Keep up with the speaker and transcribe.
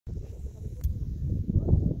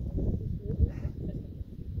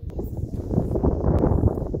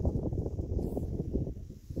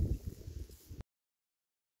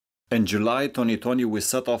In July 2020 we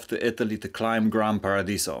set off to Italy to climb Gran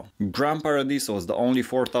Paradiso. Gran Paradiso is the only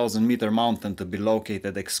 4,000-meter mountain to be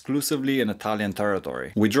located exclusively in Italian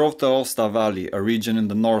territory. We drove to Aosta Valley, a region in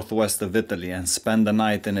the northwest of Italy, and spent the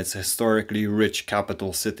night in its historically rich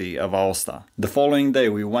capital city of Aosta. The following day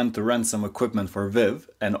we went to rent some equipment for Viv,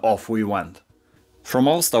 and off we went. From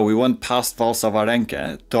Aosta we went past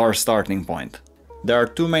Valsavarenche to our starting point. There are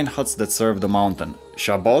two main huts that serve the mountain,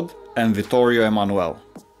 Chabod and Vittorio Emanuele.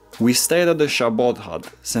 We stayed at the Chabod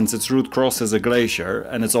hut, since its route crosses a glacier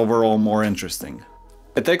and it's overall more interesting.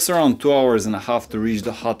 It takes around 2 hours and a half to reach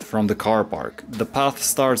the hut from the car park. The path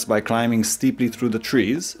starts by climbing steeply through the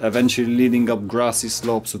trees, eventually leading up grassy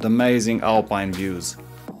slopes with amazing alpine views.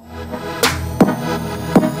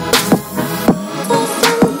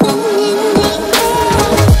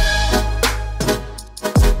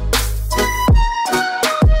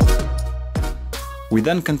 We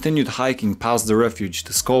then continued hiking past the refuge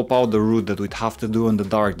to scope out the route that we'd have to do in the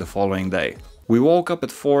dark the following day. We woke up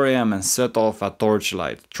at 4 AM and set off at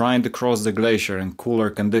torchlight, trying to cross the glacier in cooler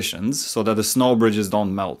conditions so that the snow bridges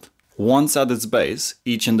don't melt. Once at its base,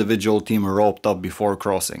 each individual team roped up before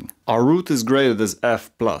crossing. Our route is graded as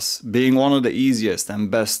F+, being one of the easiest and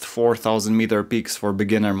best 4,000-meter peaks for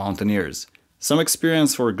beginner mountaineers. Some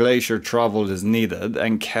experience for glacier travel is needed,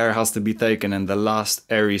 and care has to be taken in the last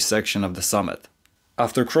airy section of the summit.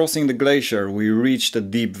 After crossing the glacier, we reached a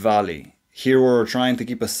deep valley. Here we were trying to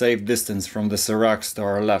keep a safe distance from the seracs to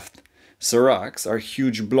our left. Seracs are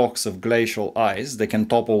huge blocks of glacial ice that can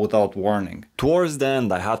topple without warning. Towards the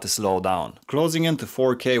end I had to slow down. Closing into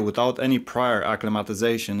 4K without any prior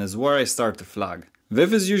acclimatization is where I start to flag.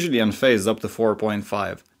 Viv is usually unfazed up to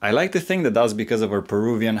 4.5. I like to think that that's because of her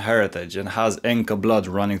Peruvian heritage and has Inca blood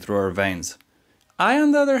running through her veins. I,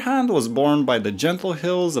 on the other hand, was born by the gentle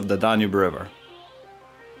hills of the Danube River.